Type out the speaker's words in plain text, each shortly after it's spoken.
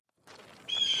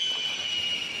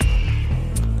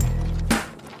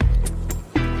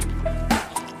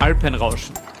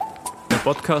Alpenrauschen, der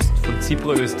Podcast von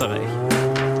Cipro Österreich.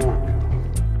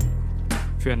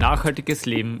 Für ein nachhaltiges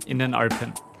Leben in den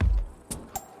Alpen.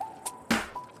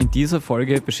 In dieser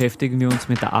Folge beschäftigen wir uns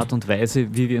mit der Art und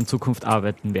Weise, wie wir in Zukunft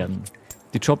arbeiten werden.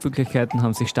 Die Jobmöglichkeiten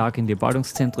haben sich stark in die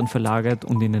Ballungszentren verlagert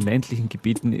und in den ländlichen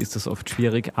Gebieten ist es oft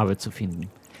schwierig, Arbeit zu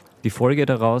finden. Die Folge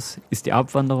daraus ist die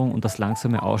Abwanderung und das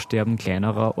langsame Aussterben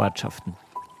kleinerer Ortschaften.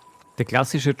 Der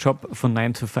klassische Job von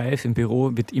 9 to 5 im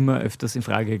Büro wird immer öfters in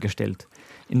Frage gestellt.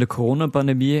 In der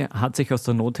Corona-Pandemie hat sich aus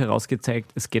der Not heraus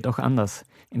gezeigt, es geht auch anders.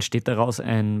 Entsteht daraus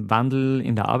ein Wandel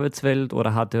in der Arbeitswelt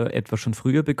oder hat er etwa schon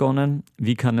früher begonnen?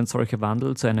 Wie kann ein solcher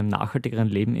Wandel zu einem nachhaltigeren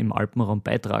Leben im Alpenraum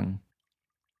beitragen?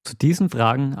 Zu diesen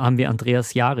Fragen haben wir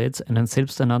Andreas Jaritz, einen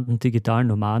selbsternannten digitalen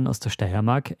Nomaden aus der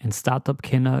Steiermark, ein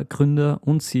Startup-Kenner, Gründer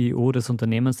und CEO des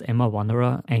Unternehmens Emma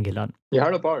Wanderer, eingeladen. Ja,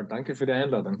 hallo Paul, danke für die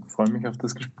Einladung. Ich freue mich auf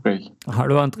das Gespräch.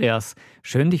 Hallo Andreas,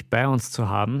 schön dich bei uns zu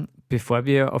haben. Bevor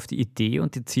wir auf die Idee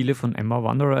und die Ziele von Emma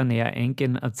Wanderer näher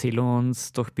eingehen, erzähle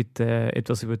uns doch bitte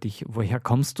etwas über dich. Woher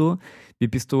kommst du? Wie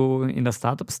bist du in der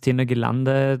Startup-Szene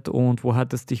gelandet und wo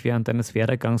hat es dich während deines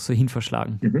Werdegangs so hin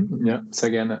verschlagen? Ja,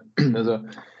 sehr gerne. Also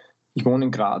ich wohne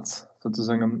in Graz,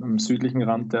 sozusagen am südlichen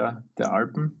Rand der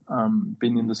Alpen,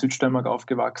 bin in der Südsteiermark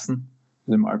aufgewachsen,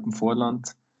 also im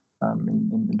Alpenvorland,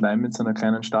 in Leimitz, einer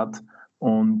kleinen Stadt,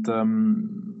 und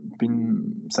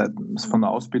bin von der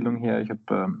Ausbildung her, ich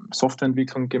habe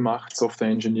Softwareentwicklung gemacht, Software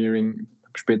Engineering,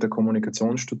 habe später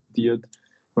Kommunikation studiert,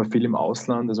 war viel im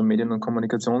Ausland, also Medien- und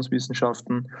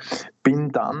Kommunikationswissenschaften.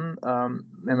 Bin dann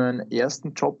in meinem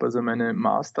ersten Job, also meine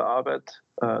Masterarbeit,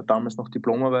 damals noch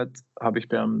Diplomarbeit, habe ich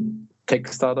beim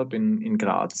Tech-Startup in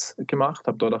Graz gemacht,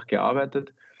 habe dort auch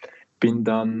gearbeitet. Bin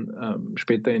dann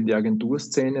später in die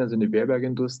Agenturszene, also in die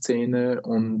Werbeagenturszene,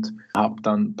 und habe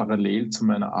dann parallel zu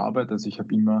meiner Arbeit, also ich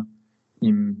habe immer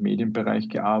im Medienbereich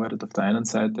gearbeitet, auf der einen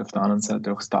Seite, auf der anderen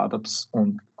Seite auch Startups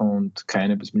und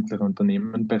kleine bis mittlere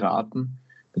Unternehmen beraten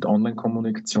mit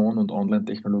Online-Kommunikation und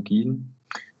Online-Technologien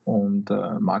und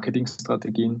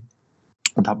Marketingstrategien,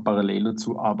 und habe parallel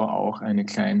dazu aber auch eine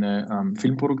kleine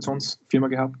Filmproduktionsfirma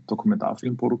gehabt,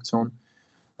 Dokumentarfilmproduktion,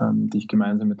 die ich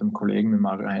gemeinsam mit einem Kollegen, mit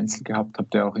Mario Heinzel, gehabt habe,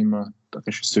 der auch immer der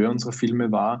Regisseur unserer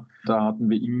Filme war. Da hatten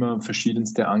wir immer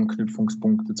verschiedenste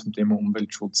Anknüpfungspunkte zum Thema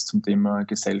Umweltschutz, zum Thema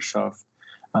Gesellschaft,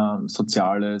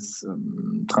 Soziales,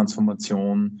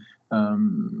 Transformation,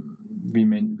 wie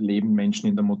leben Menschen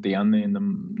in der Moderne, in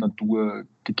einem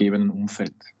naturgegebenen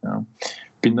Umfeld. Ja.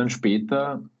 Bin dann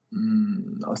später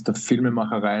aus der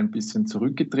Filmemacherei ein bisschen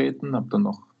zurückgetreten, habe dann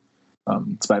noch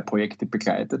 2 Projekte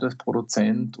begleitet als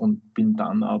Produzent und bin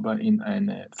dann aber in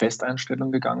eine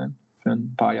Festeinstellung gegangen für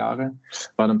ein paar Jahre.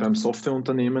 War dann beim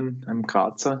Softwareunternehmen, einem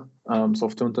Grazer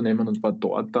Softwareunternehmen, und war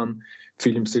dort dann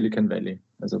viel im Silicon Valley.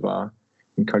 Also war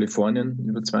in Kalifornien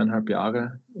über 2,5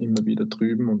 Jahre, immer wieder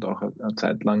drüben und auch eine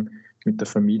Zeit lang mit der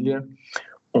Familie.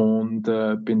 Und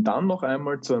bin dann noch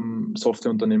einmal zu einem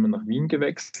Softwareunternehmen nach Wien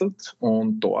gewechselt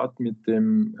und dort mit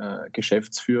dem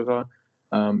Geschäftsführer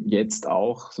jetzt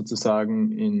auch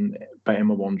sozusagen bei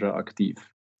Emma Wanderer aktiv.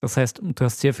 Das heißt, du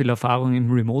hast sehr viel Erfahrung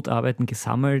im Remote-Arbeiten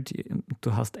gesammelt,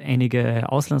 du hast einige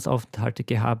Auslandsaufenthalte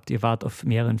gehabt, ihr wart auf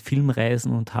mehreren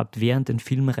Filmreisen und habt während den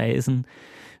Filmreisen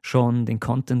schon den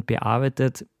Content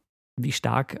bearbeitet. Wie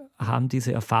stark haben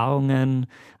diese Erfahrungen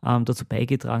dazu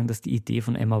beigetragen, dass die Idee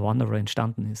von Emma Wanderer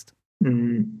entstanden ist?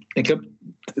 Ich glaube,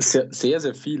 sehr, sehr,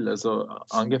 sehr viel. Also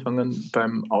angefangen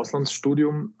beim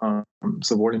Auslandsstudium,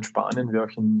 sowohl in Spanien wie auch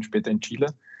später in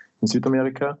Chile, in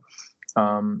Südamerika,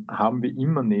 haben wir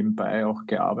immer nebenbei auch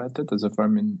gearbeitet. Also vor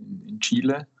allem in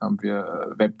Chile haben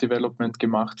wir Webdevelopment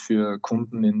gemacht für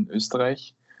Kunden in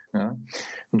Österreich. Ja.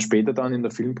 Und später dann in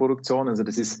der Filmproduktion, also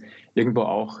das ist irgendwo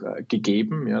auch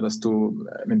gegeben, ja, dass du,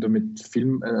 wenn du mit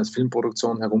als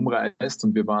Filmproduktion herumreist,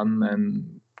 und wir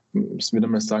waren ich würde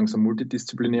mal sagen, so ein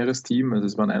multidisziplinäres Team. Also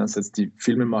es waren einerseits die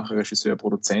Filmemacher, Regisseur,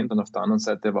 Produzent, und auf der anderen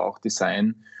Seite war auch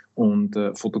Design und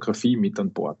Fotografie mit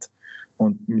an Bord.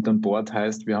 Und mit an Bord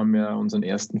heißt, wir haben ja unseren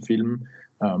ersten Film,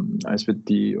 als wir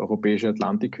die europäische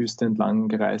Atlantikküste entlang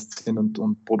gereist sind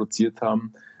und produziert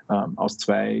haben, aus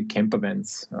 2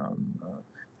 Campervans,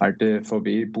 alte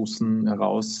VW-Bussen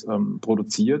heraus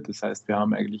produziert. Das heißt, wir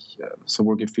haben eigentlich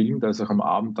sowohl gefilmt als auch am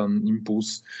Abend dann im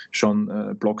Bus schon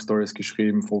Blogstories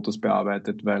geschrieben, Fotos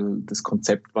bearbeitet, weil das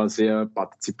Konzept war sehr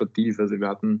partizipativ. Also wir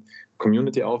hatten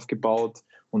Community aufgebaut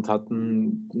und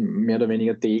hatten mehr oder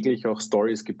weniger täglich auch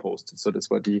Stories gepostet. So, das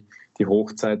war die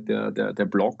Hochzeit der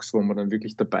Blogs, wo wir dann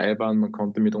wirklich dabei waren. Man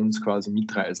konnte mit uns quasi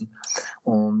mitreisen.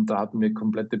 Und da hatten wir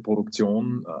komplette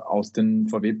Produktion aus den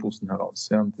VW-Bussen heraus.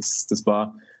 Ja. Und das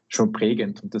war schon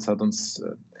prägend. Und das hat uns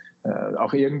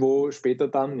auch irgendwo später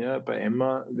dann, ja, bei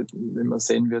Emma, wenn man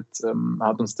sehen wird,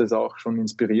 hat uns das auch schon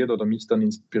inspiriert oder mich dann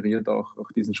inspiriert, auch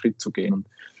diesen Schritt zu gehen.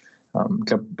 Und ich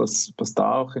glaube, was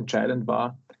da auch entscheidend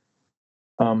war,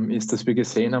 ist, dass wir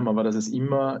gesehen haben, aber dass es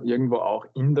immer irgendwo auch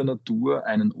in der Natur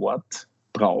einen Ort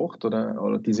braucht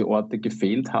oder diese Orte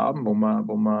gefehlt haben, wo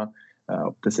man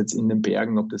ob das jetzt in den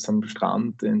Bergen, ob das am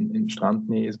Strand, in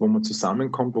Strandnähe ist, wo man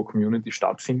zusammenkommt, wo Community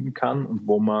stattfinden kann und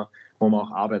wo man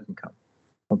auch arbeiten kann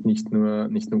und nicht nur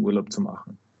Urlaub zu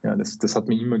machen. Ja, das hat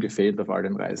mir immer gefehlt auf all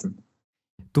den Reisen.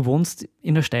 Du wohnst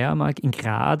in der Steiermark, in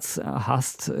Graz,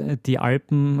 hast die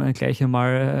Alpen gleich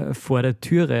einmal vor der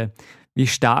Türe. Wie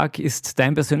stark ist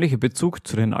dein persönlicher Bezug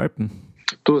zu den Alpen?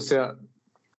 Du, sehr,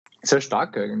 sehr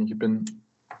stark eigentlich. Ich bin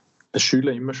als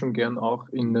Schüler immer schon gern auch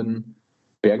in den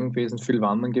Bergen gewesen, viel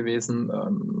wandern gewesen,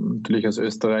 natürlich als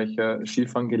Österreicher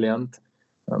Skifahren gelernt,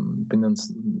 bin dann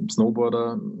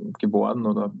Snowboarder geworden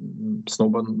oder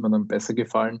Snowboarden hat mir dann besser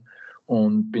gefallen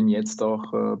und bin jetzt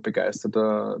auch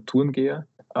begeisterter Tourengeher.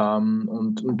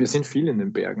 Und wir sind viel in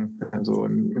den Bergen, also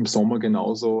im Sommer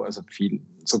genauso, also viel,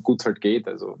 so gut es halt geht.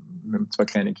 Also wir haben 2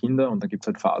 kleine Kinder und da gibt es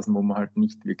halt Phasen, wo man halt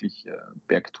nicht wirklich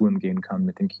Bergtouren gehen kann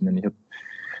mit den Kindern. Ich habe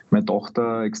meine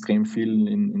Tochter extrem viel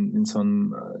in so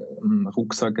einem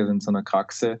Rucksack, also in so einer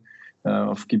Kraxe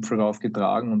auf Gipfel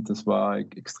raufgetragen und das war eine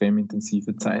extrem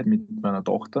intensive Zeit mit meiner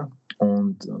Tochter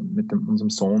und mit unserem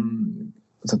Sohn.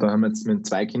 Also da haben wir jetzt mit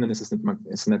 2 Kindern ist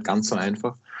es nicht ganz so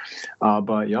einfach,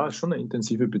 aber ja, es ist schon eine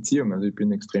intensive Beziehung. Also ich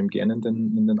bin extrem gerne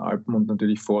in den Alpen und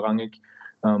natürlich vorrangig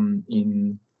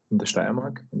in der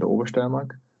Steiermark, in der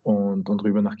Obersteiermark und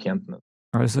rüber nach Kärnten.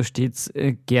 Also stets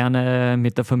gerne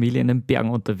mit der Familie in den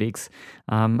Bergen unterwegs.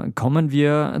 Kommen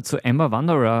wir zu Emma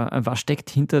Wanderer. Was steckt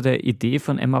hinter der Idee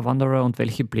von Emma Wanderer und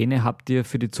welche Pläne habt ihr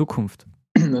für die Zukunft?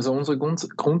 Also unsere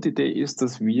Grundidee ist,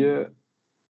 dass wir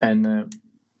eine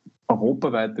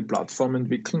europaweite Plattform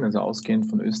entwickeln, also ausgehend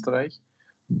von Österreich,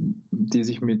 die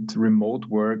sich mit Remote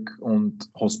Work und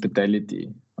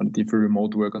Hospitality, oder die für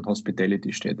Remote Work und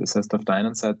Hospitality steht. Das heißt, auf der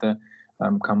einen Seite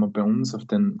kann man bei uns auf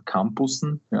den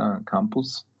Campussen, ja,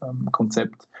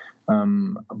 Campus-Konzept,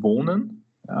 wohnen.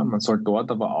 Ja, man soll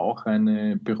dort aber auch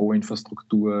eine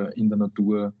Büroinfrastruktur in der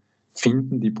Natur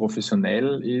finden, die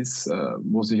professionell ist,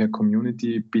 wo sich eine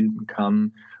Community bilden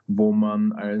kann, wo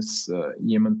man als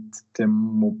jemand, der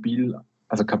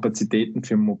also Kapazitäten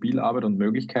für Mobilarbeit und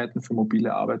Möglichkeiten für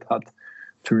mobile Arbeit hat,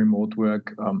 für Remote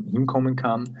Work hinkommen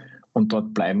kann und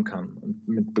dort bleiben kann. Und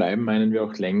mit bleiben meinen wir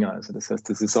auch länger. Also das heißt,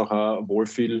 das ist auch eine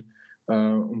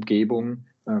Wohlfühl-Umgebung,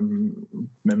 wenn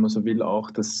man so will,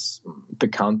 auch das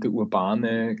bekannte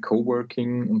urbane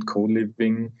Coworking und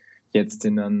Co-Living jetzt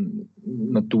in ein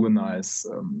naturnahes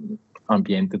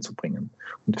Ambiente zu bringen.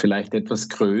 Und vielleicht etwas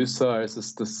größer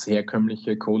als das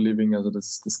herkömmliche Co-Living, also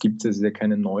das gibt es, ist ja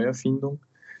keine Neuerfindung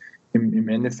im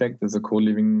Endeffekt. Also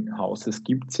Co-Living-Houses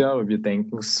gibt es ja, aber wir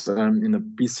denken es in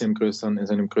einem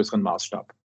größeren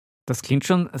Maßstab. Das klingt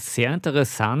schon sehr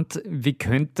interessant. Wie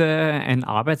könnte ein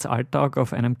Arbeitsalltag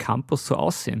auf einem Campus so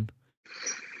aussehen?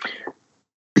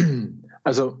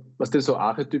 Also, was das so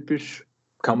archetypisch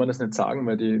kann man das nicht sagen,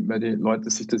 weil die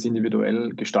Leute sich das individuell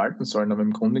gestalten sollen. Aber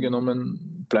im Grunde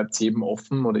genommen bleibt es jedem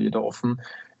offen oder jeder offen,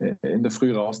 in der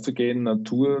Früh rauszugehen, eine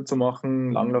Tour zu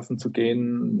machen, langlaufen zu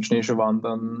gehen, Schneeschuh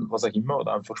wandern, was auch immer,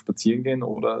 oder einfach spazieren gehen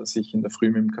oder sich in der Früh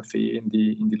mit dem Café in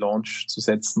die Lounge zu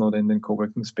setzen oder in den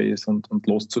Coworking Space und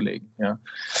loszulegen. Ja.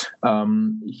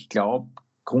 Ich glaube,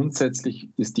 grundsätzlich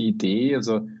ist die Idee,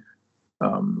 also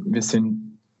wir sind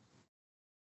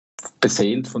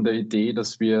beseelt von der Idee,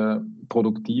 dass wir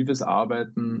produktives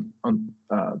Arbeiten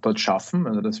dort schaffen,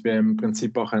 also dass wir im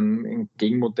Prinzip auch ein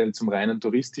Gegenmodell zur reinen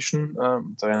touristischen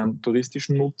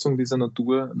Nutzung dieser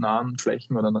naturnahen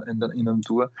Flächen oder in der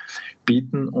Natur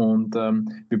bieten und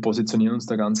wir positionieren uns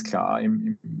da ganz klar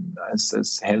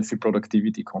als Healthy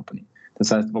Productivity Company. Das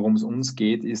heißt, worum es uns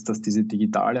geht, ist, dass diese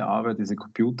digitale Arbeit, diese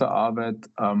Computerarbeit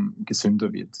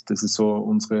gesünder wird. Das ist so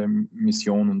unsere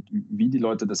Mission. Und wie die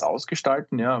Leute das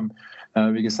ausgestalten, ja,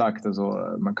 wie gesagt, also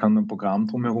man kann ein Programm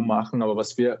drumherum machen, aber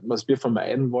was wir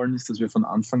vermeiden wollen, ist, dass wir von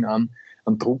Anfang an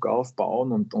einen Druck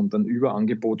aufbauen und ein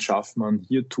Überangebot schaffen an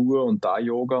hier Tour und da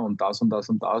Yoga und das und das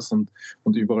und das und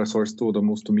überall sollst du oder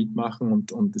musst du mitmachen.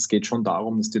 Und es geht schon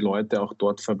darum, dass die Leute auch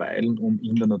dort verweilen, um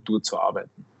in der Natur zu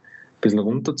arbeiten. Ein bisschen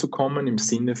runterzukommen im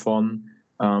Sinne von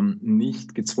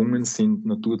nicht gezwungen sind,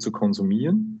 Natur zu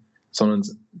konsumieren, sondern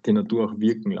die Natur auch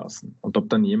wirken lassen. Und ob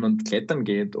dann jemand klettern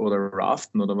geht oder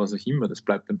raften oder was auch immer, das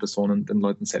bleibt den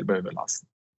Leuten selber überlassen.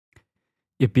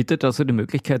 Ihr bietet also die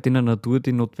Möglichkeit, in der Natur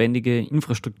die notwendige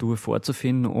Infrastruktur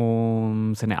vorzufinden,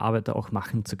 um seine Arbeit auch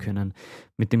machen zu können.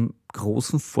 Mit dem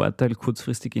großen Vorteil,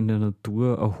 kurzfristig in der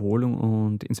Natur Erholung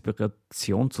und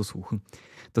Inspiration zu suchen.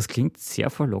 Das klingt sehr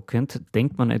verlockend.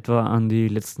 Denkt man etwa an die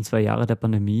letzten 2 Jahre der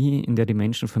Pandemie, in der die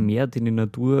Menschen vermehrt in die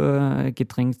Natur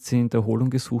gedrängt sind, Erholung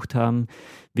gesucht haben,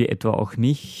 wie etwa auch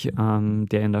mich,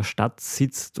 der in der Stadt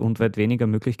sitzt und weit weniger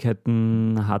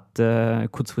Möglichkeiten hatte,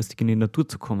 kurzfristig in die Natur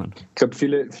zu kommen. Ich glaube,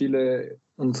 viele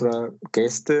unserer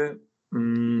Gäste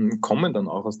kommen dann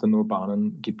auch aus den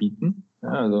urbanen Gebieten. Ja,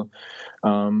 also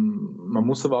man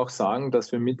muss aber auch sagen,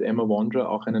 dass wir mit Emma Wandra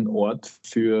auch einen Ort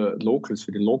für Locals,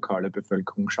 für die lokale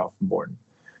Bevölkerung schaffen wollen.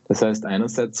 Das heißt,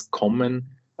 einerseits kommen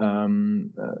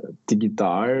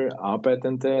digital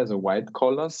Arbeitende, also White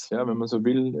Collars, ja, wenn man so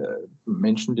will,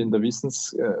 Menschen, die in der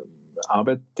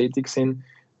Wissensarbeit tätig sind,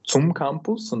 zum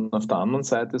Campus, und auf der anderen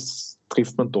Seite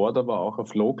trifft man dort aber auch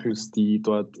auf Locals, die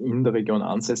dort in der Region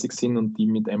ansässig sind und die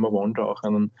mit Emma Wandra auch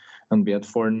einen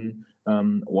wertvollen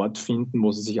Ort finden,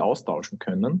 wo sie sich austauschen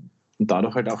können und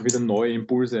dadurch halt auch wieder neue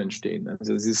Impulse entstehen.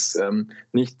 Also es ist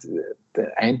nicht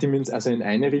also in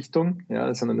eine Richtung,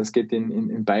 ja, sondern es geht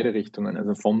in beide Richtungen,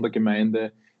 also von der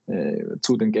Gemeinde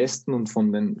zu den Gästen und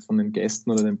von den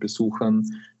Gästen oder den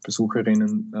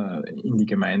Besucherinnen in die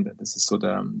Gemeinde. Das ist so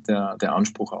der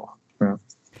Anspruch auch. Ja.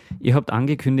 Ihr habt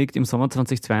angekündigt, im Sommer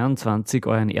 2022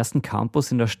 euren ersten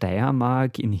Campus in der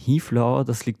Steiermark in Hieflau,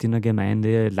 das liegt in der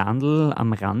Gemeinde Landl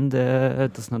am Rande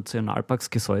des Nationalparks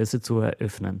Gesäuse, zu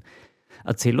eröffnen.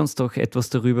 Erzähl uns doch etwas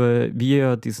darüber, wie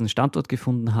ihr diesen Standort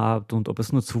gefunden habt und ob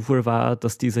es nur Zufall war,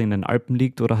 dass dieser in den Alpen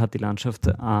liegt, oder hat die Landschaft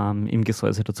im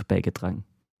Gesäuse dazu beigetragen?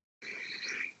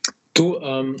 Du,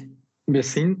 wir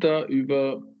sind da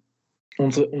über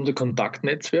unser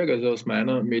Kontaktnetzwerk, also aus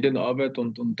meiner Medienarbeit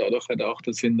und dadurch halt auch,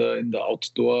 dass ich in der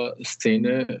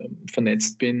Outdoor-Szene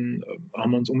vernetzt bin,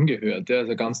 haben wir uns umgehört. Ja.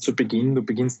 Also ganz zu Beginn, du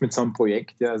beginnst mit so einem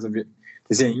Projekt, ja, also das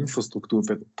ist ja ein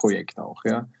Infrastrukturprojekt auch.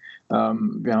 Ja.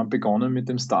 Wir haben begonnen mit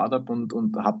dem Startup und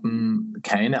hatten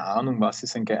keine Ahnung, was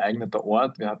ist ein geeigneter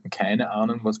Ort. Wir hatten keine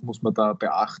Ahnung, was muss man da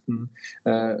beachten,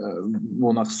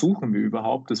 wonach suchen wir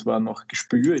überhaupt. Das war noch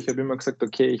Gespür. Ich habe immer gesagt,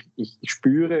 okay, ich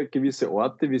spüre gewisse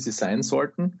Orte, wie sie sein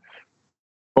sollten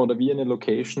oder wie eine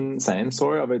Location sein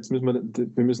soll, aber jetzt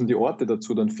müssen die Orte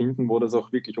dazu dann finden, wo das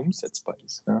auch wirklich umsetzbar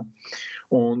ist. Ja.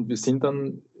 Und wir sind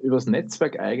dann übers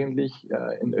Netzwerk eigentlich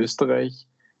in Österreich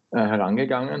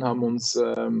herangegangen, haben uns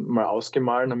mal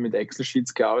ausgemalt, haben mit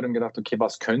Excel-Sheets gearbeitet und gedacht, okay,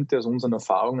 was könnte aus unseren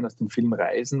Erfahrungen, aus den vielen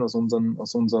Reisen, aus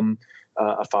unseren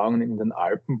Erfahrungen in den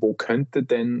Alpen, wo könnte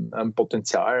denn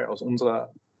Potenzial aus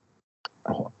unserer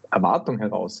Erwartung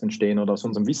heraus entstehen oder aus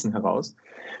unserem Wissen heraus,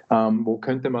 wo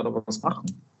könnte man da was machen?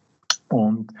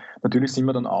 Und natürlich sind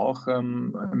wir dann auch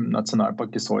im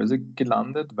Nationalpark Gesäuse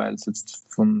gelandet, weil es jetzt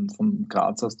von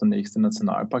Graz aus der nächste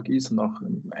Nationalpark ist und auch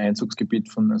im Einzugsgebiet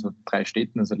von 3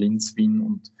 Städten, also Linz,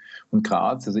 Wien und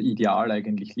Graz, also ideal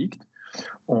eigentlich liegt.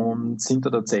 Und sind da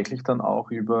tatsächlich dann auch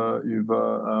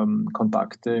über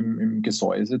Kontakte im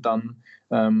Gesäuse dann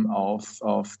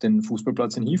auf den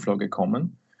Fußballplatz in Hieflau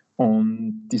gekommen.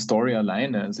 Und die Story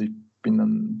alleine, also ich bin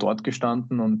dann dort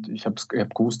gestanden und ich hab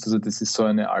gewusst, also das ist so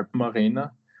eine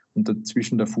Alpenarena und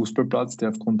dazwischen der Fußballplatz, der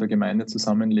aufgrund der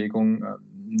Gemeindezusammenlegung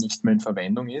nicht mehr in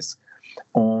Verwendung ist.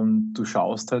 Und du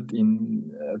schaust halt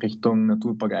in Richtung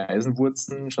Naturpark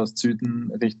Eisenwurzen, schaust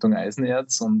Süden Richtung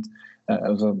Eisenerz und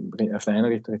also auf der einen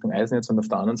Richtung Eisenerz und auf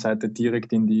der anderen Seite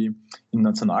direkt in den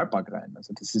Nationalpark rein.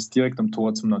 Also das ist direkt am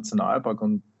Tor zum Nationalpark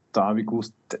und da habe ich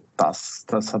gewusst, das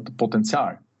hat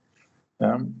Potenzial.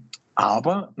 Ja.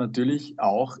 Aber natürlich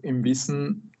auch im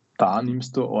Wissen, da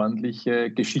nimmst du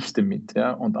ordentliche Geschichte mit,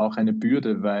 ja, und auch eine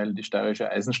Bürde, weil die Steirische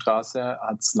Eisenstraße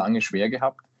hat es lange schwer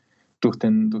gehabt durch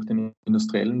den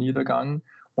industriellen Niedergang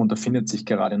und da findet sich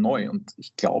gerade neu. Und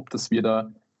ich glaube, dass wir da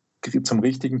zum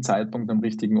richtigen Zeitpunkt am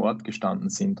richtigen Ort gestanden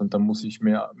sind. Und da muss ich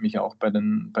mich auch bei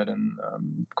den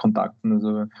Kontakten,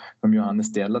 also beim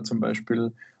Johannes Derler zum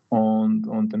Beispiel,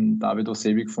 und dem David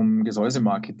Osewik vom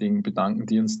Gesäuse-Marketing bedanken,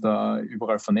 die uns da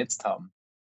überall vernetzt haben.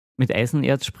 Mit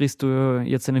Eisenerz sprichst du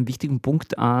jetzt einen wichtigen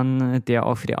Punkt an, der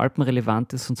auch für die Alpen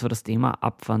relevant ist, und zwar das Thema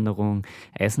Abwanderung.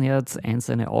 Eisenerz, einst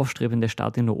eine aufstrebende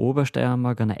Stadt in der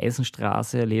Obersteiermark an der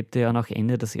Eisenstraße, erlebte ja nach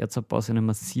Ende des Erzabbaus eine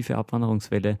massive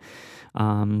Abwanderungswelle.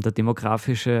 Der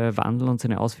demografische Wandel und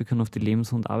seine Auswirkungen auf die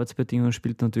Lebens- und Arbeitsbedingungen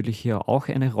spielt natürlich hier auch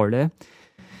eine Rolle.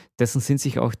 Dessen sind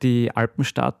sich auch die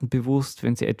Alpenstaaten bewusst,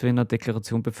 wenn sie etwa in der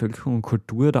Deklaration Bevölkerung und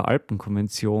Kultur der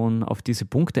Alpenkonvention auf diese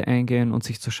Punkte eingehen und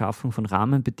sich zur Schaffung von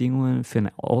Rahmenbedingungen für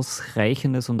ein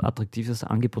ausreichendes und attraktives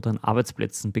Angebot an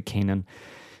Arbeitsplätzen bekennen.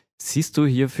 Siehst du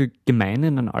hier für Gemeinden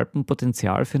in den Alpen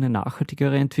Potenzial für eine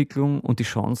nachhaltigere Entwicklung und die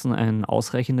Chancen, ein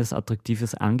ausreichendes,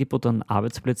 attraktives Angebot an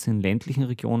Arbeitsplätzen in ländlichen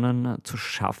Regionen zu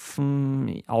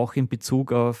schaffen, auch in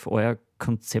Bezug auf euer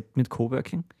Konzept mit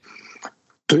Coworking?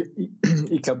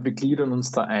 Ich glaube, wir gliedern uns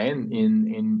da ein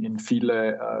in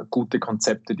viele gute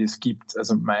Konzepte, die es gibt.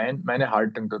 Also meine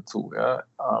Haltung dazu, ja,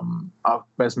 auch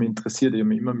weil es mich interessiert, ich habe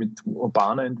mich immer mit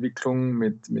urbaner Entwicklung,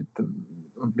 weil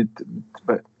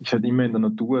ich halt immer in der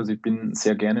Natur, also ich bin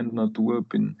sehr gerne in der Natur,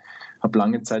 habe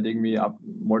lange Zeit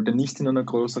wollte nicht in einer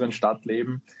größeren Stadt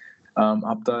leben,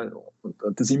 habe da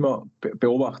das immer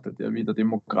beobachtet, ja, wie der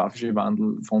demografische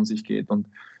Wandel von sich geht. Und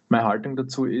meine Haltung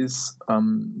dazu ist,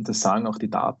 das sagen auch die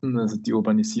Daten, also die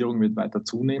Urbanisierung wird weiter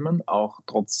zunehmen, auch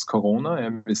trotz Corona. Ja,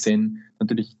 wir sehen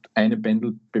natürlich eine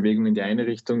Pendelbewegung in die eine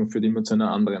Richtung, führt immer zu einer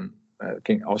anderen,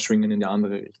 Ausschwingen in die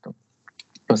andere Richtung.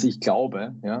 Was ich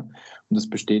glaube, ja, und das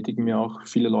bestätigen mir auch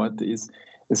viele Leute, ist,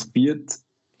 es wird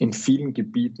in vielen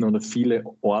Gebieten oder viele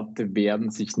Orte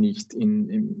werden sich nicht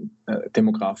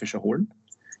demografisch erholen.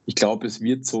 Ich glaube, es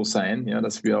wird so sein, ja,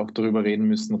 dass wir auch darüber reden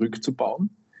müssen, rückzubauen.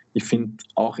 Ich finde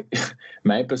auch,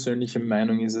 meine persönliche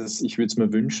Meinung ist es, ich würde es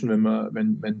mir wünschen,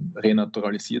 wenn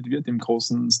renaturalisiert wird im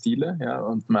großen Stile, ja,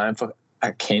 und man einfach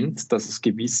erkennt, dass es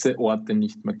gewisse Orte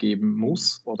nicht mehr geben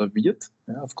muss oder wird,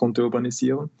 ja, aufgrund der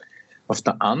Urbanisierung. Auf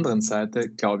der anderen Seite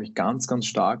glaube ich ganz, ganz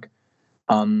stark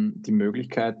an die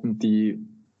Möglichkeiten, die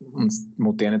uns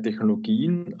moderne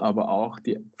Technologien, aber auch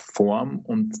die Form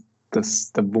und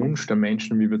der Wunsch der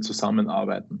Menschen, wie wir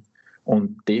zusammenarbeiten.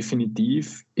 Und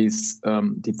definitiv ist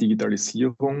die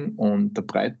Digitalisierung und der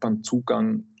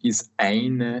Breitbandzugang ist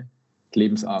eine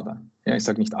Lebensader. Ja, ich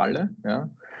sage nicht alle. Ja.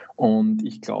 Und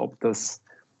ich glaube, dass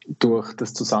durch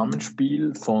das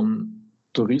Zusammenspiel von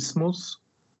Tourismus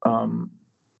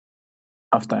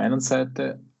auf der einen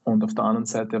Seite und auf der anderen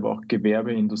Seite aber auch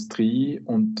Gewerbe, Industrie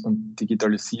und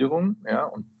Digitalisierung, ja,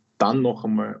 und dann noch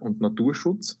einmal und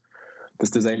Naturschutz,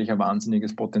 dass das eigentlich ein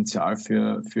wahnsinniges Potenzial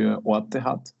für Orte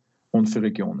hat und für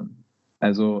Regionen.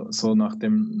 Also so nach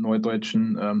dem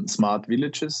neudeutschen Smart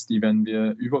Villages, die werden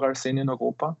wir überall sehen in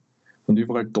Europa und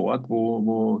überall dort,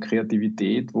 wo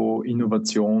Kreativität, wo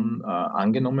Innovation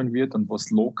angenommen wird und wo es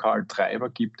lokal Treiber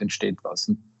gibt, entsteht was.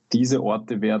 Und diese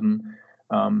Orte werden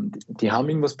die haben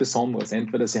irgendwas Besonderes.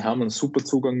 Entweder sie haben einen super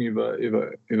Zugang über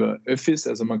Öffis,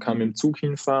 also man kann mit dem Zug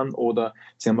hinfahren, oder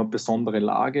sie haben eine besondere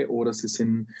Lage, oder sie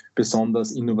sind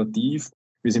besonders innovativ.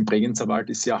 Wie es im Bregenzer Wald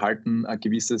ist, sie erhalten ein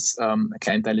gewisses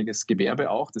kleinteiliges Gewerbe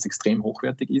auch, das extrem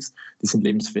hochwertig ist. Die sind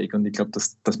lebensfähig und ich glaube,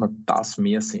 dass man das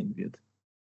mehr sehen wird.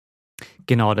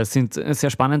 Genau, das sind sehr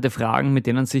spannende Fragen, mit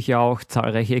denen sich ja auch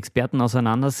zahlreiche Experten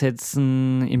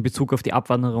auseinandersetzen in Bezug auf die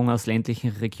Abwanderung aus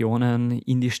ländlichen Regionen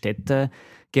in die Städte.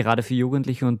 Gerade für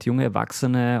Jugendliche und junge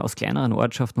Erwachsene aus kleineren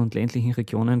Ortschaften und ländlichen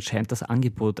Regionen scheint das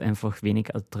Angebot einfach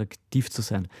wenig attraktiv zu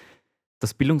sein.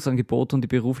 Das Bildungsangebot und die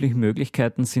beruflichen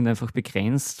Möglichkeiten sind einfach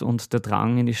begrenzt und der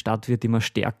Drang in die Stadt wird immer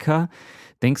stärker.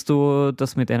 Denkst du,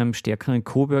 dass mit einem stärkeren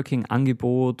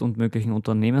Coworking-Angebot und möglichen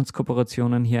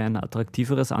Unternehmenskooperationen hier ein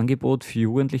attraktiveres Angebot für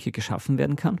Jugendliche geschaffen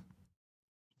werden kann?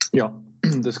 Ja,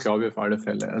 das glaube ich auf alle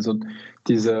Fälle. Also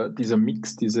dieser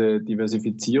Mix, diese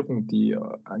Diversifizierung, die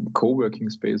ein Coworking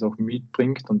Space auch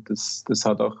mitbringt, und das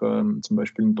hat auch zum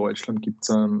Beispiel in Deutschland gibt's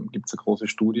eine große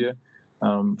Studie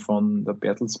von der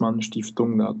Bertelsmann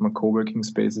Stiftung, da hat man Coworking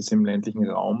Spaces im ländlichen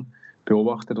Raum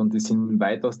beobachtet und die sind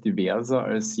weitaus diverser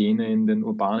als jene in den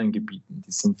urbanen Gebieten.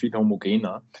 Die sind viel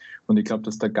homogener und ich glaube,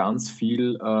 dass da ganz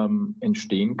viel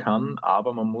entstehen kann,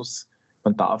 aber man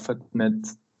darf halt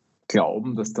nicht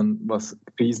glauben, dass dann was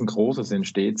Riesengroßes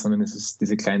entsteht, sondern es ist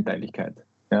diese Kleinteiligkeit.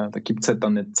 Ja, da gibt es halt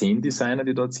dann nicht 10 Designer,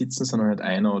 die dort sitzen, sondern halt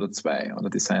einer oder zwei oder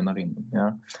Designerinnen.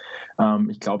 Ja.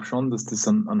 Ich glaube schon, dass das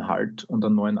einen Halt und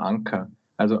einen neuen Anker,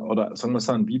 also oder sagen wir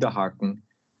so einen Widerhaken,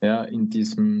 ja, in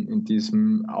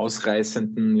diesem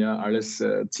ausreißenden, ja, alles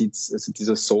zieht, also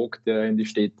dieser Sog, der in die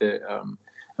Städte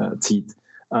zieht.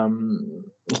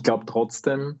 Ich glaube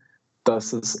trotzdem,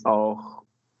 dass es auch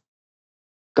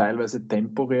teilweise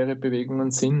temporäre Bewegungen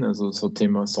sind, also so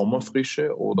Thema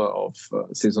Sommerfrische oder auf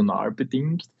saisonal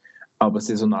bedingt. Aber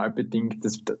saisonal bedingt,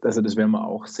 das werden wir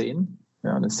auch sehen.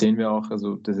 Ja, das sehen wir auch,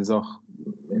 also das ist auch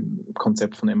im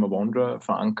Konzept von Emma Wanderer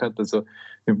verankert. Also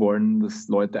wir wollen, dass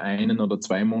Leute 1 oder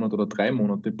 2 Monate oder 3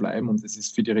 Monate bleiben und das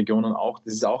ist für die Regionen auch,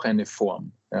 das ist auch eine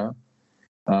Form. Ja.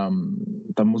 Da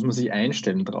muss man sich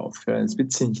einstellen drauf. Ja. Es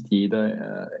wird sich nicht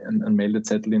jeder einen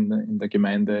Meldezettel in der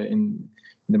Gemeinde in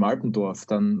dem Alpendorf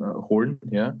dann holen.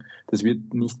 Ja. Das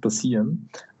wird nicht passieren,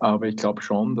 aber ich glaube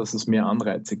schon, dass es mehr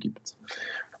Anreize gibt.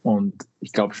 Und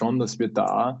ich glaube schon, dass wir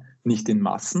da nicht in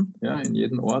Massen, ja, in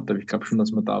jedem Ort, aber ich glaube schon,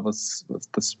 dass man da was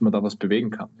bewegen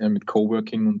kann, ja, mit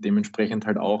Coworking und dementsprechend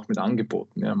halt auch mit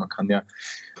Angeboten. Ja. Man kann ja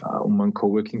um einen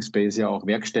Coworking Space ja auch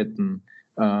Werkstätten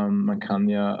Man kann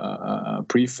ja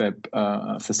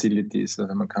Prefab-Facilities,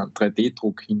 also man kann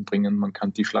 3D-Druck hinbringen, man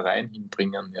kann Tischlereien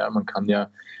hinbringen, ja, man kann ja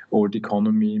Old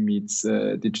Economy mit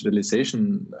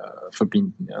Digitalization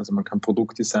verbinden. Ja. Also man kann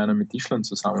Produktdesigner mit Tischlern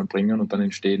zusammenbringen und dann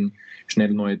entstehen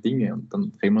schnell neue Dinge. Und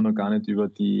dann reden wir noch gar nicht über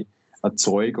die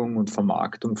Erzeugung und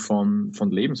Vermarktung von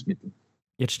Lebensmitteln.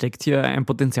 Jetzt steckt hier ein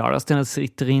Potenzial aus deiner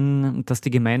Sicht drin, dass die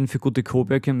Gemeinden für gute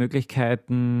Coworking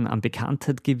Möglichkeiten an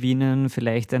Bekanntheit gewinnen,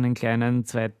 vielleicht einen kleinen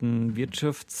zweiten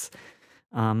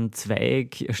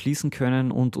Wirtschaftszweig erschließen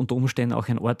können und unter Umständen auch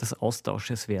ein Ort des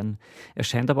Austausches werden. Es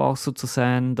scheint aber auch so zu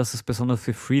sein, dass es besonders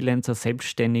für Freelancer,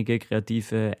 Selbstständige,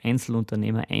 kreative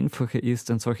Einzelunternehmer einfacher ist,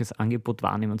 ein solches Angebot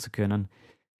wahrnehmen zu können.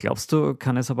 Glaubst du,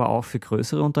 kann es aber auch für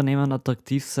größere Unternehmen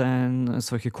attraktiv sein,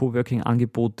 solche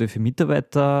Coworking-Angebote für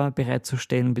Mitarbeiter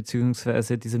bereitzustellen,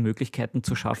 beziehungsweise diese Möglichkeiten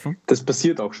zu schaffen? Das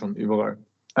passiert auch schon überall.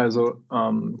 Also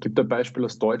gibt ein Beispiel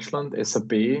aus Deutschland,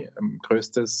 SAP,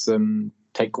 größtes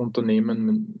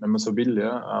Tech-Unternehmen, wenn man so will,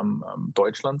 ja,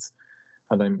 Deutschlands,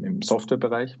 hat im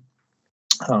Softwarebereich.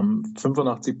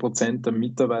 85% der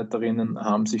Mitarbeiterinnen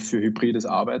haben sich für hybrides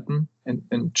Arbeiten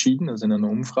entschieden, also in einer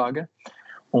Umfrage.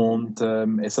 Und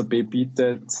SAP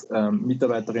bietet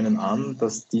Mitarbeiterinnen an,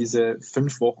 dass diese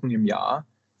 5 Wochen im Jahr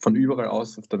von überall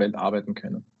aus auf der Welt arbeiten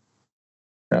können.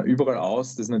 Ja, überall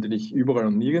aus, das ist natürlich überall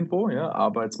und nirgendwo, ja,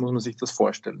 aber jetzt muss man sich das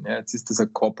vorstellen. Ja, jetzt ist das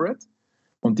ein Corporate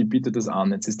und die bietet das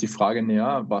an. Jetzt ist die Frage,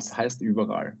 naja, was heißt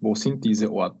überall? Wo sind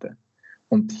diese Orte?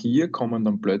 Und hier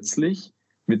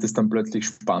wird es dann plötzlich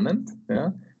spannend,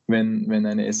 ja, wenn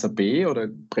eine SAP oder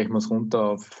brechen wir es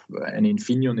runter auf eine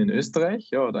Infineon in Österreich,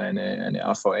 ja, oder eine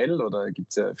AVL oder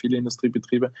gibt es ja viele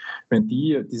Industriebetriebe, wenn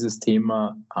die dieses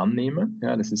Thema annehmen,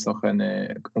 ja, das ist auch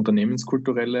eine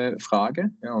unternehmenskulturelle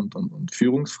Frage, ja, und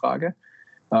Führungsfrage.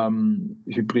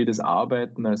 Hybrides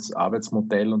Arbeiten als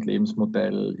Arbeitsmodell und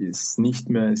Lebensmodell ist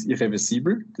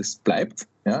irreversibel, das bleibt,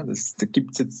 ja, da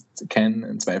gibt es jetzt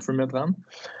keinen Zweifel mehr dran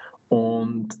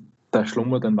und da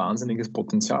schlummert ein wahnsinniges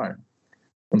Potenzial.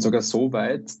 Und sogar so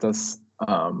weit, dass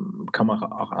kann man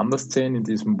auch anders sehen, in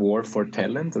diesem War for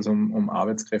Talent, also um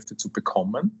Arbeitskräfte zu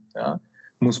bekommen, ja,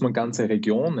 muss man ganze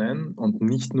Regionen und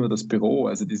nicht nur das Büro,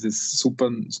 also dieses super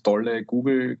tolle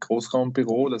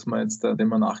Google-Großraumbüro, dem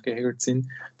wir nachgehäkelt sind,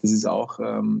 das ist auch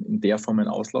in der Form ein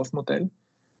Auslaufmodell.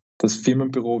 Das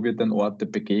Firmenbüro wird ein Ort der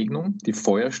Begegnung, die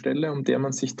Feuerstelle, um der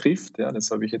man sich trifft. Ja, das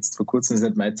habe ich jetzt vor kurzem, das ist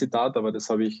nicht mein Zitat, aber das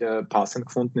habe ich passend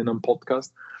gefunden in einem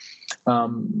Podcast,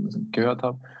 gehört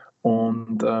habe.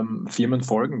 Und Firmen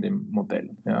folgen dem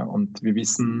Modell. Ja. Und wir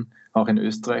wissen auch in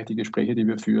Österreich, die Gespräche, die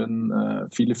wir führen,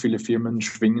 viele Firmen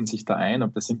schwingen sich da ein,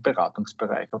 ob das im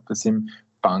Beratungsbereich, ob das im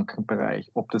Bankenbereich,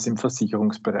 ob das im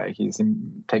Versicherungsbereich ist,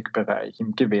 im Tech-Bereich,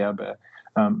 im Gewerbe.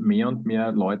 Mehr und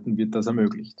mehr Leuten wird das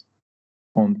ermöglicht.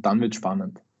 Und dann wird es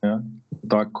spannend. Ja.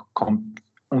 Da kommt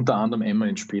unter anderem Emma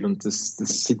ins Spiel und das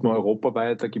sieht man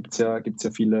europaweit, da gibt's ja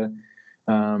viele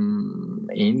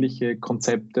ähnliche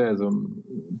Konzepte, also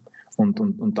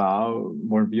und da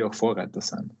wollen wir auch Vorreiter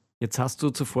sein. Jetzt hast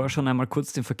du zuvor schon einmal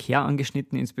kurz den Verkehr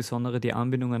angeschnitten, insbesondere die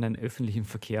Anbindung an den öffentlichen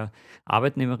Verkehr.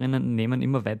 Arbeitnehmerinnen nehmen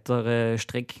immer weitere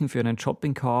Strecken für einen Job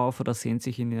in Kauf oder sehen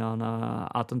sich in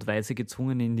einer Art und Weise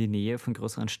gezwungen, in die Nähe von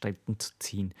größeren Städten zu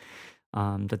ziehen.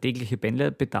 Der tägliche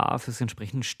Pendlerbedarf ist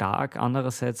entsprechend stark.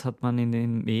 Andererseits hat man in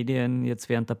den Medien jetzt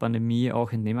während der Pandemie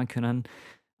auch entnehmen können,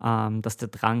 dass der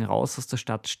Drang raus aus der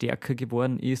Stadt stärker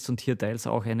geworden ist und hier teils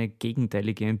auch eine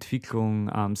gegenteilige Entwicklung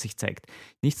sich zeigt.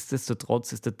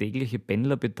 Nichtsdestotrotz ist der tägliche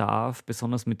Pendlerbedarf,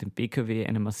 besonders mit dem Pkw,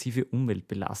 eine massive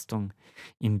Umweltbelastung.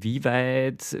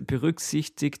 Inwieweit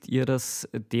berücksichtigt ihr das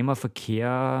Thema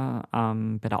Verkehr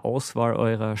bei der Auswahl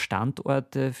eurer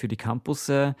Standorte für die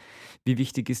Campusse? Wie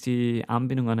wichtig ist die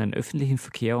Anbindung an den öffentlichen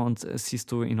Verkehr und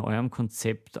siehst du in eurem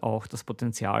Konzept auch das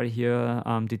Potenzial hier,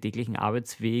 die täglichen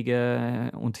Arbeitswege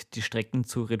und die Strecken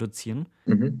zu reduzieren?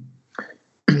 Mhm.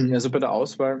 Also bei der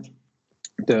Auswahl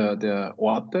der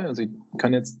Orte, also ich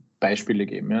kann jetzt Beispiele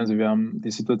geben. Ja. Also wir haben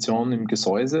die Situation im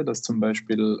Gesäuse, dass zum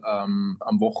Beispiel am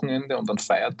Wochenende und an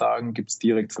Feiertagen gibt es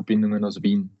direkt Verbindungen aus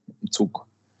Wien im Zug.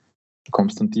 Du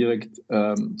kommst dann direkt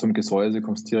zum Gesäuse,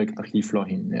 kommst direkt nach Hiflau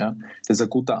hin. Ja. Das ist ein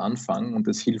guter Anfang und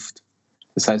das hilft.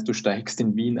 Das heißt, du steigst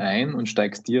in Wien ein und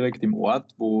steigst direkt im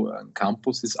Ort, wo ein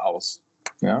Campus ist, aus.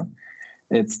 Ja.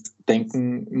 Jetzt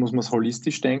muss man es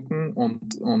holistisch denken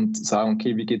und sagen,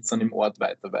 okay, wie geht es dann im Ort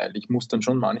weiter? Weil ich muss dann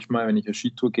schon manchmal, wenn ich eine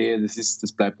Skitour gehe,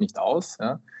 das bleibt nicht aus.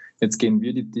 Ja. Jetzt gehen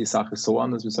wir die Sache so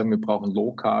an, dass wir sagen, wir brauchen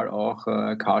lokal auch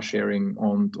Carsharing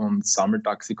und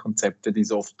Sammeltaxi-Konzepte, die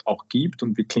es oft auch gibt.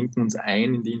 Und wir klinken uns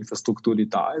ein in die Infrastruktur, die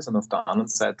da ist. Und auf der anderen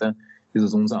Seite ist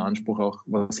es unser Anspruch, auch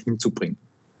was hinzubringen.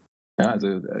 Ja,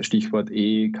 also Stichwort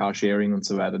Carsharing und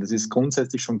so weiter. Das ist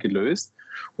grundsätzlich schon gelöst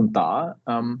und da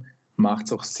macht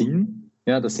es auch Sinn.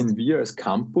 Ja, da sind wir als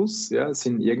Campus, ja,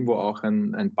 sind irgendwo auch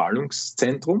ein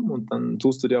Ballungszentrum und dann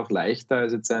tust du dir auch leichter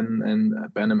als jetzt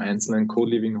bei einem einzelnen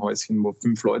Co-Living-Häuschen, wo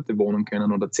 5 Leute wohnen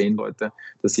können oder 10 Leute,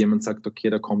 dass jemand sagt, okay,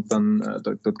 da kommt dann,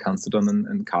 dort kannst du dann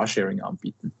ein Carsharing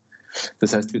anbieten.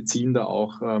 Das heißt, wir ziehen da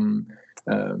auch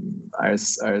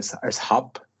als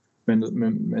Hub, wenn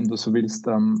du so willst,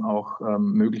 auch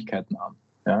Möglichkeiten an.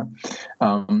 Ja?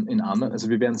 Also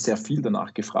wir werden sehr viel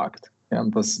danach gefragt. Ja?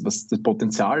 Und was das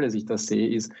Potenzial, das ich da sehe,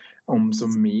 ist, umso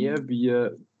mehr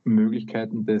wir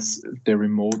Möglichkeiten des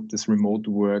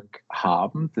Remote Work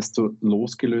haben, desto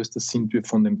losgelöster sind wir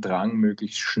von dem Drang,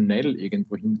 möglichst schnell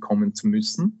irgendwo hinkommen zu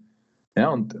müssen. Ja,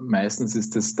 und meistens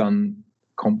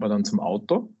kommt man dann zum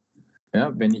Auto.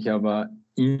 Ja, wenn ich aber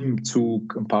im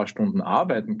Zug ein paar Stunden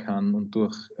arbeiten kann und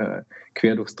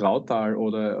quer durchs Trautal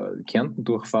oder Kärnten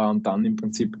durchfahre und dann im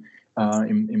Prinzip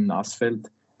im Nassfeld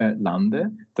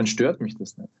lande, dann stört mich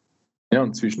das nicht. Ja,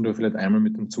 und zwischendurch vielleicht einmal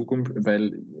mit dem Zug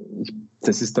weil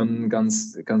das ist dann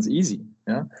ganz, ganz easy.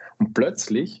 Ja? Und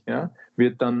plötzlich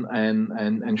wird dann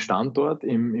ein Standort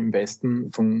im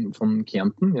Westen von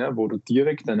Kärnten, ja, wo du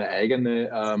direkt deine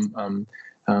eigene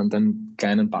deinen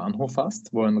kleinen Bahnhof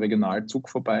hast, wo ein Regionalzug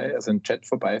also ein Jet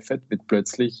vorbeifährt, wird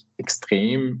plötzlich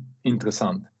extrem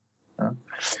interessant. Ja.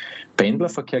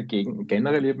 Pendlerverkehr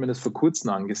generell, ich habe mir das vor kurzem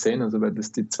angesehen, also weil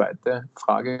das die zweite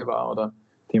Frage war oder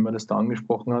Thema, das du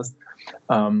angesprochen hast.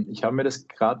 Ich habe mir das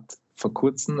gerade vor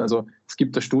kurzem, also es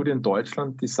gibt eine Studie in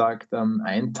Deutschland, die sagt,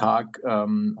 ein Tag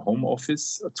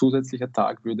Homeoffice, ein zusätzlicher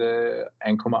Tag würde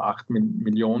 1,8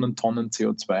 Millionen Tonnen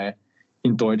CO2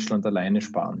 in Deutschland alleine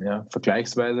sparen. Ja.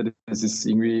 Vergleichsweise, das ist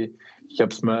irgendwie, ich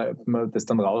habe mir das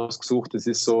dann rausgesucht, das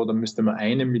ist so, da müsste man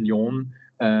 1 Million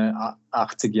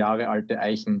 80 Jahre alte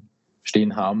Eichen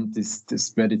stehen haben,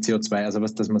 das wäre die CO2, also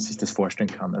dass man sich das vorstellen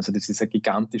kann. Also das ist eine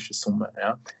gigantische Summe.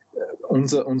 Ja.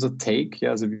 Unser Take, ja,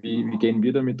 also wie gehen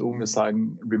wir damit um? Wir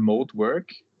sagen, Remote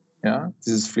Work, ja,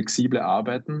 dieses flexible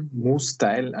Arbeiten muss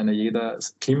Teil einer jeder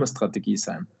Klimastrategie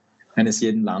sein, eines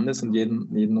jeden Landes und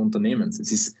jeden Unternehmens.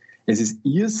 Es ist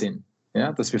Irrsinn,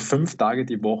 ja, dass wir 5 Tage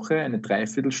die Woche eine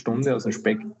Dreiviertelstunde aus dem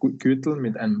Speckgürtel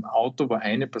mit einem Auto, wo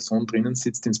eine Person drinnen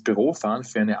sitzt, ins Büro fahren,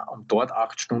 um dort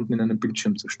 8 Stunden in einem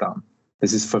Bildschirm zu starren.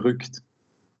 Das ist verrückt.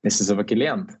 Es ist aber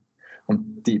gelernt.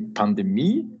 Und die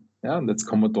Pandemie, ja, und jetzt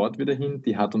kommen wir dort wieder hin,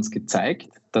 die hat uns gezeigt,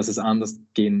 dass es anders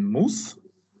gehen muss,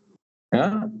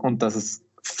 ja, und dass es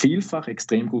vielfach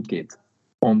extrem gut geht.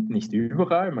 Und nicht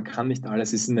überall, man kann nicht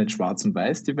alles, es ist nicht schwarz und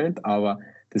weiß die Welt, aber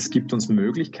das gibt uns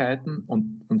Möglichkeiten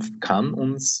und kann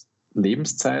uns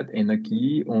Lebenszeit,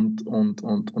 Energie und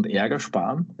Ärger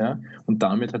sparen, ja, und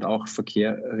damit halt auch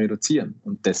Verkehr reduzieren.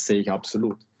 Und das sehe ich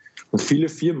absolut. Und viele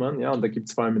Firmen, ja, und da gibt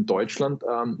es vor allem in Deutschland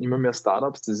immer mehr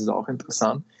Startups, das ist auch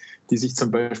interessant, die sich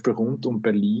zum Beispiel rund um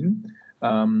Berlin,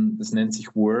 das nennt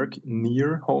sich Work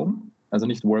Near Home, also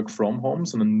nicht Work from Home,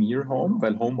 sondern Near Home,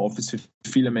 weil Homeoffice für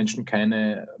viele Menschen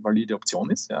keine valide Option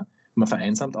ist. Ja. Man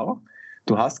vereinsamt auch.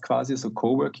 Du hast quasi so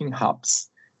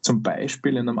Coworking-Hubs, zum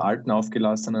Beispiel in einem alten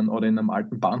aufgelassenen oder in einem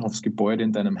alten Bahnhofsgebäude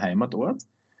in deinem Heimatort.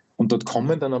 Und dort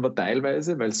kommen dann aber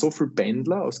teilweise, weil so viele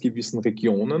Pendler aus gewissen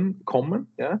Regionen kommen,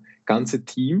 ja, ganze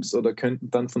Teams oder könnten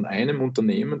dann von einem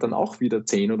Unternehmen dann auch wieder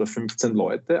 10 oder 15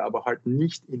 Leute, aber halt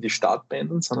nicht in die Stadt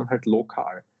pendeln, sondern halt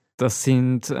lokal. Das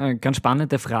sind ganz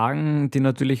spannende Fragen, die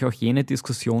natürlich auch jene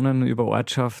Diskussionen über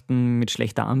Ortschaften mit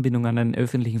schlechter Anbindung an den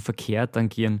öffentlichen Verkehr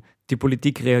tangieren. Die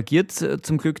Politik reagiert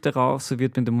zum Glück darauf. So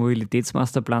wird mit dem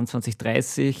Mobilitätsmasterplan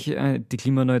 2030 die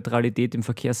Klimaneutralität im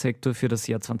Verkehrssektor für das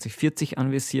Jahr 2040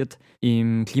 anvisiert.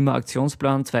 Im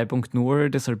Klimaaktionsplan 2.0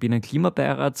 des Alpinen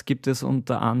Klimabeirats gibt es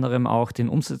unter anderem auch den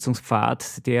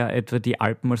Umsetzungspfad, der etwa die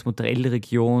Alpen als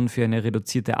Modellregion für eine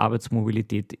reduzierte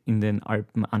Arbeitsmobilität in den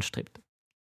Alpen anstrebt.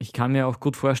 Ich kann mir auch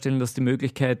gut vorstellen, dass die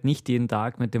Möglichkeit, nicht jeden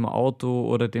Tag mit dem Auto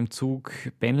oder dem Zug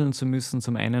pendeln zu müssen,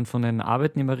 zum einen von den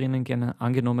Arbeitnehmerinnen gerne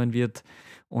angenommen wird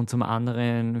und zum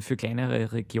anderen für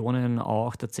kleinere Regionen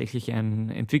auch tatsächlich ein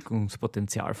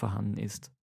Entwicklungspotenzial vorhanden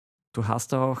ist. Du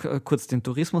hast auch kurz den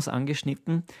Tourismus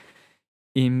angeschnitten.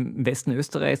 Im Westen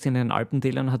Österreichs, in den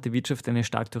Alpentälern, hat die Wirtschaft eine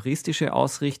stark touristische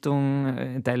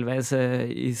Ausrichtung. Teilweise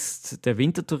ist der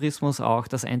Wintertourismus auch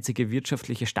das einzige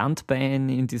wirtschaftliche Standbein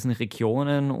in diesen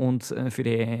Regionen und für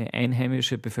die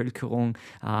einheimische Bevölkerung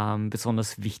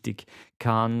besonders wichtig.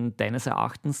 Kann deines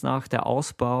Erachtens nach der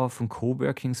Ausbau von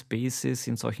Coworking Spaces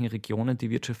in solchen Regionen die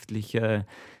wirtschaftliche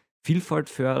Vielfalt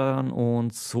fördern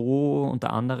und so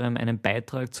unter anderem einen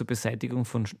Beitrag zur Beseitigung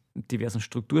von diversen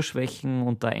Strukturschwächen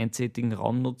und der einseitigen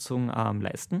Raumnutzung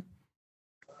leisten?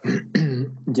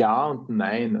 Ja und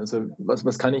nein. Also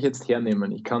was kann ich jetzt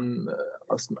hernehmen? Ich kann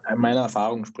aus meiner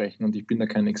Erfahrung sprechen und ich bin da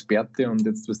kein Experte. Und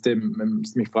jetzt, wenn du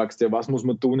mich fragst, ja, was muss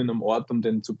man tun in einem Ort, um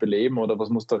den zu beleben oder was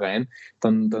muss da rein,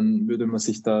 dann würde man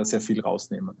sich da sehr viel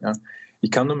rausnehmen. Ja.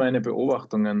 Ich kann nur meine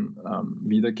Beobachtungen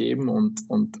wiedergeben und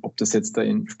ob das jetzt da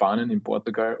in Spanien, in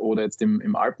Portugal oder jetzt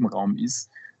im Alpenraum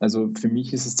ist. Also für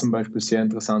mich ist es zum Beispiel sehr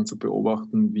interessant zu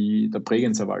beobachten, wie der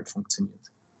Bregenzerwald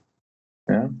funktioniert.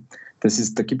 Ja? Da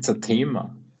gibt es ein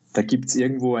Thema, da gibt es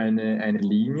irgendwo eine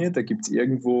Linie, da gibt es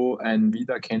irgendwo ein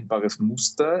wiedererkennbares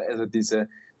Muster, also diese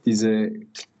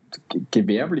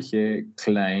gewerbliche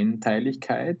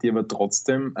Kleinteiligkeit, die aber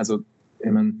trotzdem, also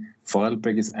ich meine,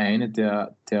 Vorarlberg ist eine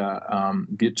der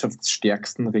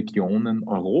wirtschaftsstärksten Regionen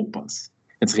Europas.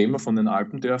 Jetzt reden wir von den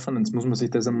Alpendörfern, jetzt muss man sich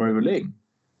das einmal überlegen.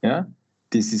 Ja?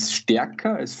 Das ist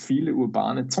stärker als viele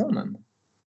urbane Zonen.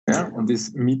 Ja, und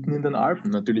ist mitten in den Alpen,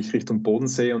 natürlich Richtung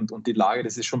Bodensee und die Lage,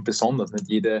 das ist schon besonders.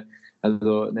 Nicht jede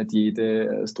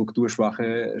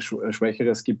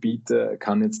strukturschwächeres Gebiet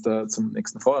kann jetzt da zum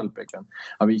nächsten Vorarlberg werden.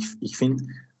 Aber ich finde,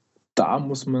 da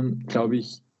muss man, glaube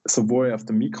ich, sowohl auf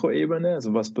der Mikroebene,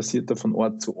 also was passiert da von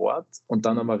Ort zu Ort, und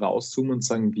dann einmal rauszoomen und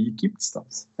sagen, wie gibt es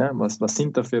das? Ja, was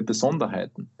sind da für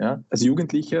Besonderheiten? Ja? Als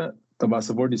Jugendlicher, da war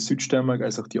sowohl die Südsteiermark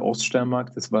als auch die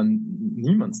Oststeiermark, das war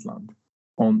Niemandsland.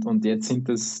 Und jetzt sind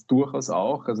das durchaus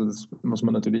auch, also das muss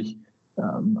man natürlich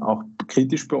auch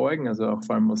kritisch beäugen, also auch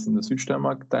vor allem, was in der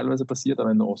Südsteiermark teilweise passiert,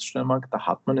 aber in der Oststeiermark, da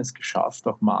hat man es geschafft,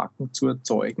 auch Marken zu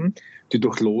erzeugen, die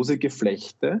durch lose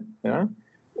Geflechte, ja,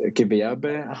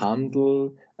 Gewerbe,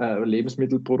 Handel,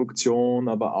 Lebensmittelproduktion,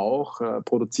 aber auch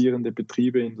produzierende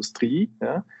Betriebe, Industrie,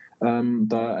 ja,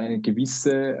 da eine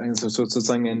gewisse, also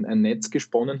sozusagen ein Netz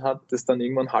gesponnen hat, das dann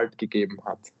irgendwann Halt gegeben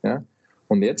hat. Ja.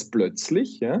 Und jetzt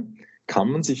plötzlich, ja, kann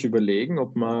man sich überlegen,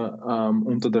 ob man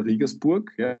unter der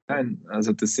Riegersburg, ja,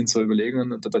 also das sind so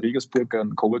Überlegungen, unter der Riegersburg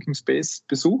einen Coworking Space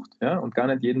besucht, ja, und gar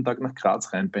nicht jeden Tag nach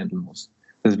Graz reinpendeln muss.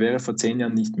 Das wäre vor 10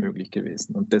 Jahren nicht möglich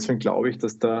gewesen. Und deswegen glaube ich,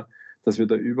 dass wir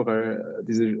da überall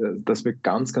dass wir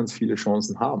ganz, ganz viele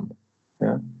Chancen haben.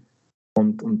 Ja.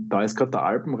 Und da ist gerade der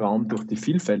Alpenraum durch die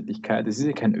Vielfältigkeit, es ist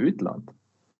ja kein Ödland.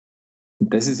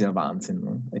 Und das ist ja Wahnsinn.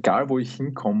 Ne? Egal, wo ich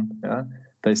hinkomme, ja,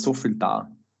 da ist so viel da.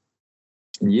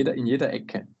 In jeder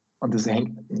Ecke. Und das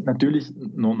hängt natürlich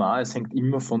nur nahe, es hängt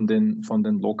immer von den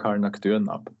lokalen Akteuren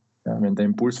ab. Ja, wenn der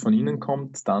Impuls von innen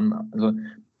kommt, dann, also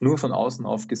nur von außen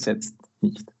aufgesetzt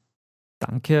nicht.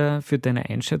 Danke für deine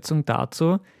Einschätzung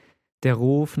dazu. Der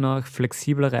Ruf nach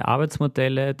flexiblere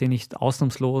Arbeitsmodelle, die nicht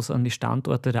ausnahmslos an die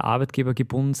Standorte der Arbeitgeber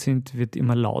gebunden sind, wird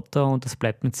immer lauter und es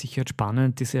bleibt mit Sicherheit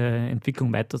spannend, diese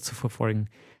Entwicklung weiter zu verfolgen.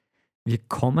 Wir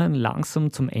kommen langsam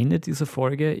zum Ende dieser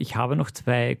Folge. Ich habe noch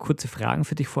 2 kurze Fragen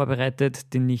für dich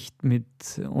vorbereitet, die nicht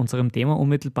mit unserem Thema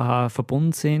unmittelbar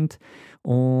verbunden sind.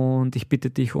 Und ich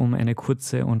bitte dich um eine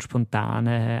kurze und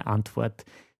spontane Antwort.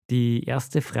 Die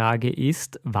erste Frage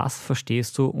ist, was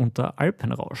verstehst du unter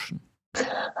Alpenrauschen?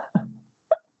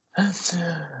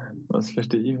 Was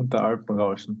verstehe ich unter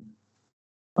Alpenrauschen?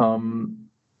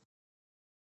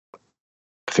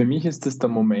 Für mich ist das der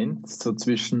Moment so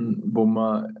zwischen,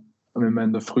 wenn man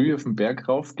in der Früh auf den Berg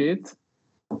rauf geht,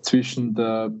 zwischen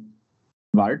der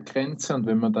Waldgrenze und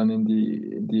wenn man dann in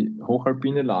die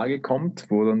hochalpine Lage kommt,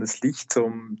 wo dann das Licht so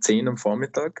um 10 am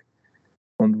Vormittag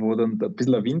und wo dann ein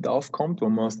bisschen der Wind aufkommt, wo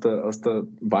man aus der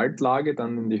Waldlage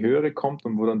dann in die Höhere kommt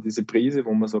und wo dann diese Brise,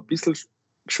 wo man so ein bisschen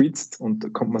schwitzt und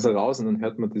dann kommt man so raus und dann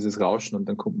hört man dieses Rauschen und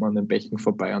dann kommt man an den Bächen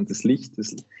vorbei und das Licht,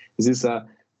 das ist ein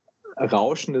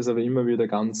Rauschen, das aber immer wieder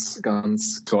ganz,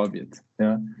 ganz klar wird.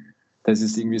 Ja. Das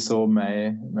ist irgendwie so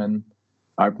mein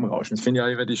Alpenrauschen. Das finde ich auch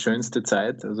immer die schönste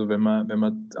Zeit. Also wenn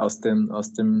man aus der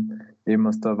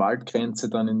Waldgrenze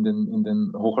dann in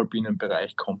den hochalpinen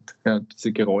Bereich kommt. Ja,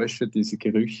 diese Geräusche, diese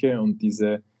Gerüche und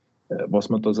was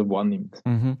man da so wahrnimmt.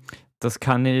 Mhm. Das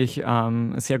kann ich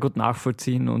sehr gut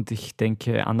nachvollziehen und ich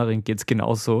denke, anderen geht es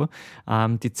genauso.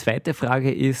 Die zweite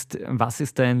Frage ist, was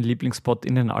ist dein Lieblingsspot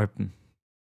in den Alpen?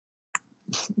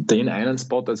 Den einen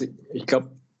Spot, also ich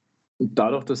glaube,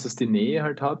 dadurch, dass es die Nähe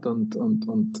halt hat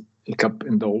und ich glaube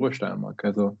in der Obersteiermark,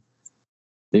 also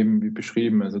eben wie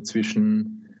beschrieben, also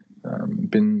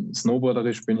bin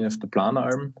snowboarderisch, bin ich auf der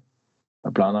Planalm,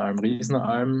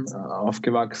 Riesenalm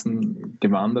aufgewachsen,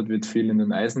 gewandert wird viel in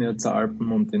den Eisenerzer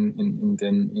Alpen und in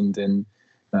den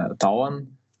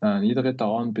Tauern, niedere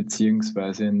Tauern,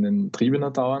 beziehungsweise in den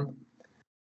Triebener Tauern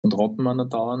und Rottenmanner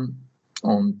Tauern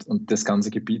und das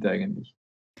ganze Gebiet eigentlich.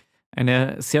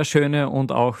 Eine sehr schöne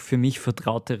und auch für mich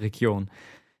vertraute Region.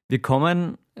 Wir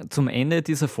kommen zum Ende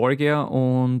dieser Folge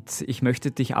und ich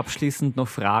möchte dich abschließend noch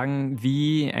fragen,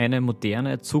 wie eine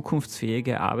moderne,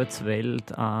 zukunftsfähige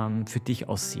Arbeitswelt für dich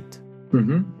aussieht.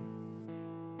 Mhm.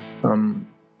 Ja,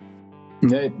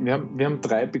 wir haben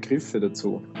 3 Begriffe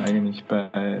dazu eigentlich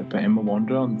bei Emma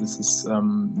Wanderer, und das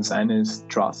eine ist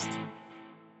Trust,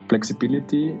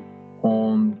 Flexibility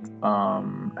und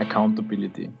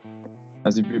Accountability.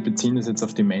 Also wir beziehen das jetzt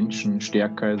auf die Menschen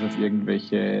stärker als auf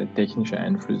irgendwelche technische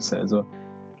Einflüsse. Also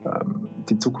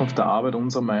die Zukunft der Arbeit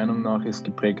unserer Meinung nach ist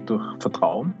geprägt durch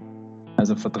Vertrauen.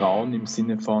 Also Vertrauen im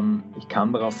Sinne von, ich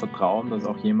kann darauf vertrauen, dass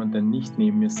auch jemand, der nicht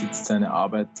neben mir sitzt, seine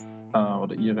Arbeit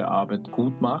oder ihre Arbeit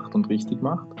gut macht und richtig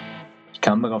macht. Ich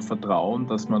kann darauf vertrauen,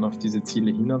 dass man auf diese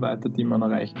Ziele hinarbeitet, die man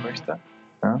erreichen möchte.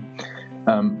 Ja.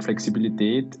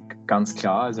 Flexibilität, ganz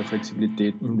klar, also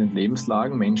Flexibilität in den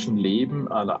Lebenslagen. Menschen leben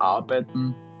oder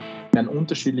arbeiten, werden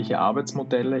unterschiedliche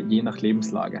Arbeitsmodelle je nach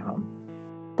Lebenslage haben.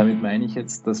 Damit meine ich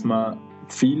jetzt, dass man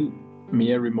viel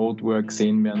mehr Remote Work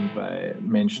sehen werden bei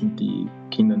Menschen, die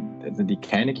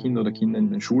keine Kinder oder Kinder in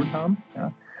den Schulen haben,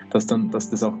 ja, dass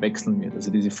das auch wechseln wird.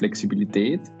 Also diese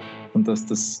Flexibilität und dass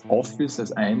das Office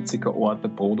als einziger Ort der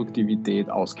Produktivität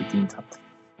ausgedient hat.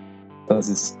 Das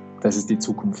ist die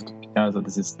Zukunft. Ja, also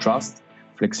das ist Trust,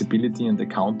 Flexibility und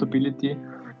Accountability.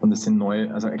 Und das sind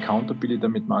neue, also Accountability,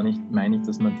 damit meine ich,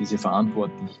 dass man diese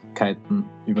Verantwortlichkeiten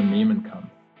übernehmen kann.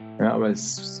 Ja, aber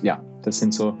das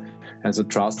sind so, also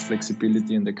Trust,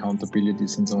 Flexibility und Accountability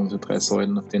sind so unsere 3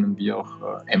 Säulen, auf denen wir auch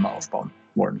Emma aufbauen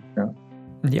wollen. Ja.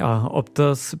 Ja, ob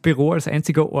das Büro als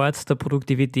einziger Ort der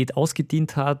Produktivität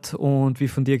ausgedient hat und wie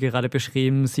von dir gerade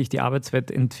beschrieben, sich die Arbeitswelt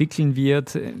entwickeln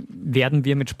wird, werden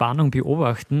wir mit Spannung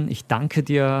beobachten. Ich danke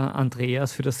dir,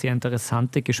 Andreas, für das sehr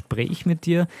interessante Gespräch mit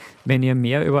dir. Wenn ihr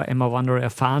mehr über Emma Wanderer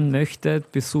erfahren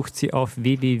möchtet, besucht sie auf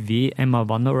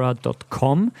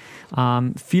www.emmawanderer.com.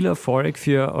 Viel Erfolg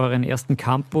für euren ersten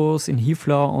Campus in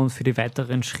Hiflau und für die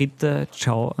weiteren Schritte.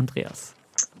 Ciao, Andreas.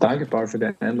 Danke, Paul, für die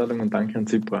Einladung und danke an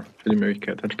CIPRA für die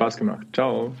Möglichkeit. Hat Spaß gemacht.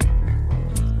 Ciao.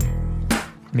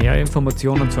 Mehr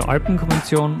Informationen zur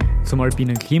Alpenkonvention, zum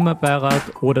Alpinen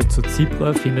Klimabeirat oder zu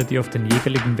CIPRA findet ihr auf den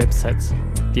jeweiligen Websites.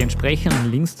 Die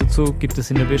entsprechenden Links dazu gibt es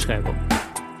in der Beschreibung.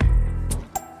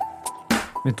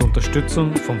 Mit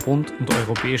Unterstützung vom Bund und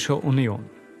Europäischer Union.